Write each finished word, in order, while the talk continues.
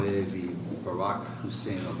Barack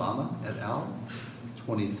Hussein Obama et al.,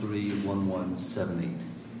 231178.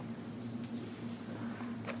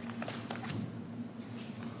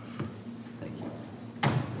 Thank you.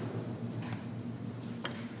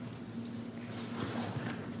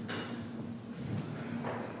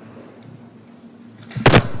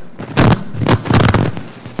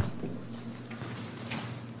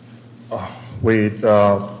 With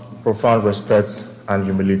profound respect and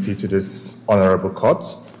humility to this honorable court,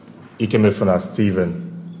 Ikemefuna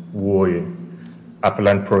Stephen Nwoye,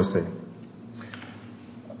 appellant pro se.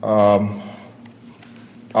 I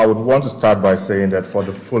would want to start by saying that for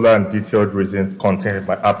the fuller and detailed reasons contained in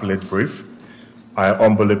my appellate brief, I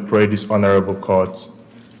humbly pray this honorable court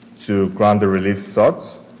to grant the relief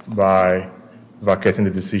sought by vacating the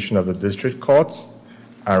decision of the district court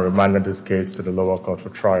and remanding this case to the lower court for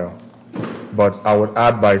trial. But I would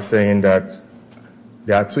add by saying that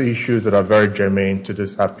there are two issues that are very germane to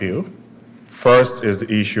this appeal. First is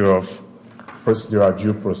the issue of procedural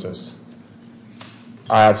due process.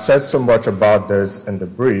 I have said so much about this in the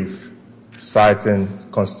brief, citing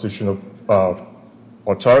constitutional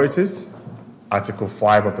authorities, Article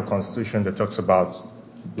 5 of the Constitution that talks about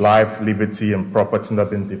life, liberty, and property not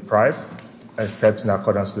being deprived, except in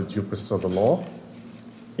accordance with the due process of the law.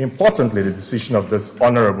 Importantly, the decision of this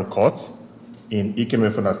honorable court in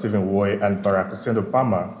Ikemefuna Stephen Nwoye and Barack Hussein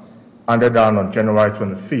Obama handed down on January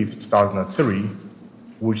 25th, 2003,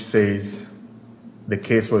 which says the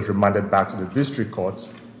case was remanded back to the district court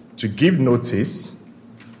to give notice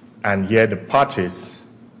and hear the parties,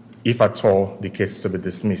 if at all, the case is to be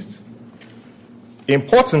dismissed.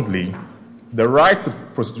 Importantly, the right to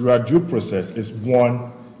procedural due process is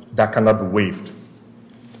one that cannot be waived.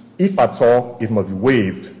 If at all it must be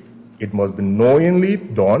waived, it must be knowingly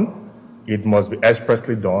done, it must be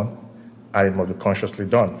expressly done, and it must be consciously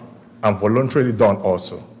done, and voluntarily done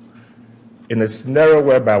also. In a scenario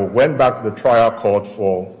whereby we went back to the trial court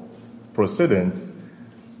for proceedings,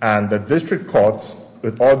 and the district court,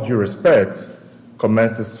 with all due respect,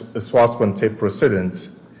 commenced the sua sponte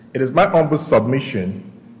proceedings, it is my humble submission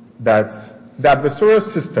that the adversarial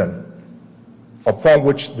system upon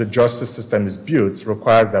which the justice system is built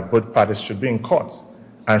requires that both parties should be in court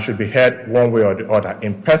and should be heard one way or the other,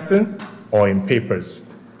 in person or in papers.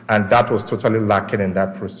 And that was totally lacking in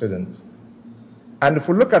that proceedings. And if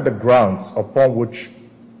we look at the grounds upon which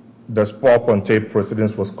the sua sponte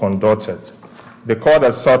proceedings was conducted, the court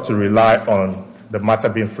has sought to rely on the matter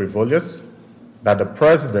being frivolous, that the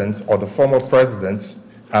president or the former president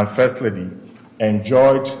and first lady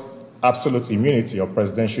enjoyed absolute immunity or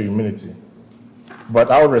presidential immunity. But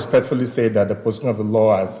I would respectfully say that the position of the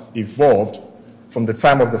law has evolved from the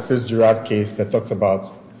time of the Fitzgerald case that talked about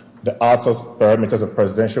the outer parameters of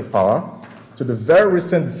presidential power to the very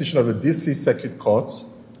recent decision of the DC Circuit Court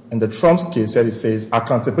in the Trump's case where it says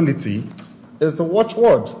accountability is the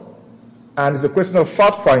watchword and it's a question of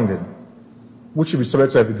fact-finding, which should be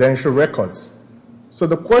subject to evidential records. So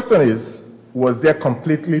the question is, was there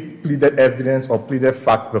completely pleaded evidence or pleaded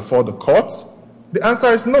facts before the court? The answer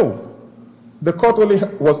is no. The court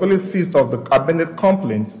was only seized of the amended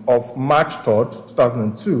complaint of March 3rd,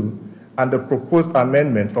 2002, and the proposed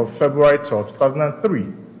amendment of February 3rd, 2003.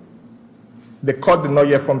 The court did not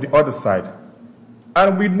hear from the other side.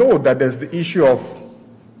 And we know that there's the issue of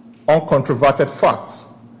uncontroverted facts,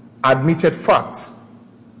 admitted facts,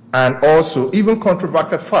 and also even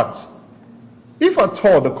controverted facts. If at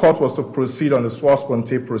all the court was to proceed on the sua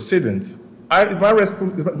sponte proceedings, my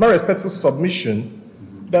respectful submission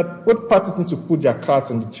that both parties need to put their cards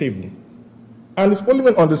on the table. And it's only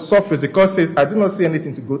when on the surface the court says, I do not see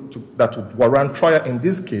anything that would warrant trial in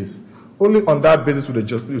this case, only on that basis would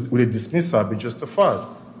a dismissal be justified.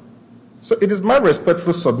 So it is my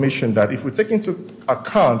respectful submission that if we take into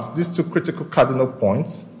account these two critical cardinal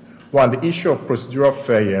points, one, the issue of procedural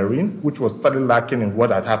fair hearing, which was totally lacking in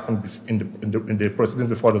what had happened in the proceedings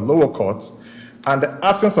before the lower court, and the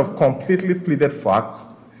absence of completely pleaded facts,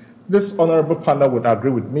 this honorable panel would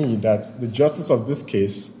agree with me that the justice of this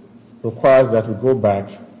case requires that we go back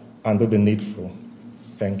and do the needful.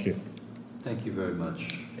 Thank you. Thank you very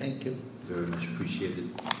much. Thank you. Very much appreciated.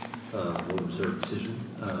 We'll observe decision.